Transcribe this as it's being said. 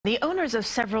The owners of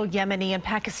several Yemeni and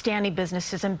Pakistani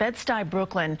businesses in Bed-Stuy,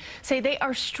 Brooklyn, say they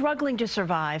are struggling to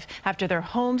survive after their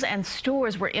homes and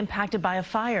stores were impacted by a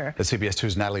fire. The CBS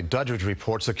 2's Natalie Duddridge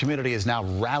reports the community is now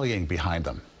rallying behind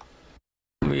them.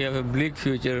 We have a bleak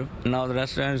future. Now the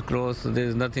restaurant is closed, so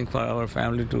there's nothing for our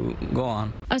family to go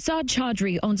on. Assad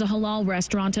Chaudhry owns a halal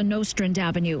restaurant on Nostrand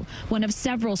Avenue, one of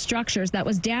several structures that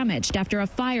was damaged after a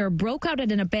fire broke out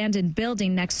at an abandoned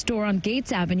building next door on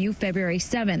Gates Avenue February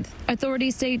 7th.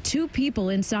 Authorities say 2 people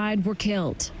inside were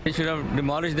killed. They should have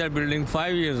demolished that building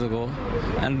 5 years ago,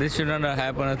 and this shouldn't have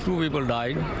happened. 2 people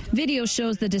died. Video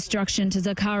shows the destruction to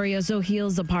Zakaria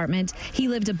Zohil's apartment. He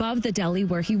lived above the deli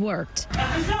where he worked.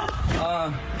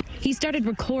 He started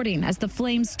recording as the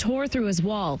flames tore through his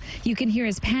wall. You can hear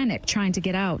his panic trying to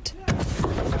get out.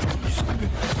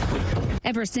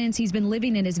 Ever since, he's been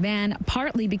living in his van,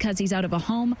 partly because he's out of a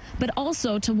home, but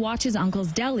also to watch his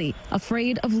uncle's deli,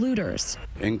 afraid of looters.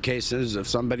 In cases if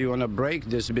somebody want to break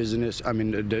this business,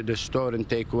 the store, and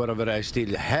take whatever I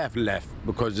still have left,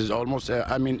 because it's almost,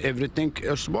 everything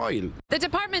is spoiled. The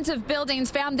Department of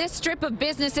Buildings found this strip of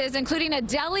businesses, including a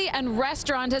deli and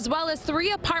restaurant, as well as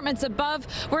 3 apartments above,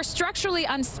 were structurally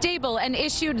unstable and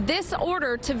issued this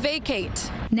order to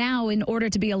vacate. Now, in order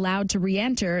to be allowed to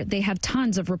re-enter, they have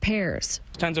tons of repairs.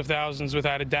 Tens of thousands,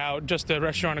 without a doubt. Just the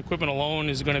restaurant equipment alone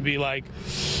is going to be like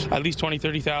at least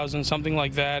 20-30,000, something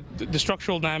like that. The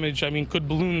structural damage, could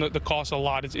balloon the cost a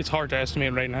lot. It's hard to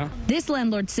estimate right now. This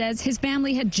landlord says his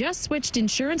family had just switched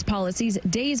insurance policies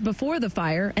days before the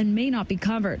fire and may not be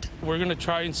covered. We're going to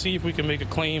try and see if we can make a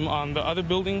claim on the other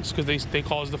buildings because they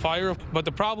caused the fire. But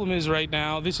the problem is right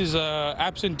now, this is a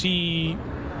absentee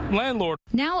landlord.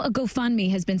 Now a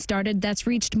GoFundMe has been started that's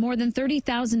reached more than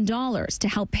 $30,000 to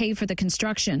help pay for the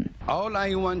construction. All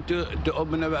I want to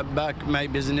open up back my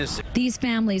business. These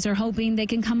families are hoping they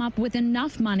can come up with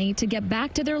enough money to get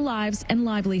back to their lives and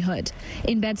livelihood.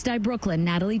 In Bed-Stuy, Brooklyn,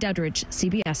 Natalie Duddridge,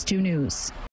 CBS 2 News.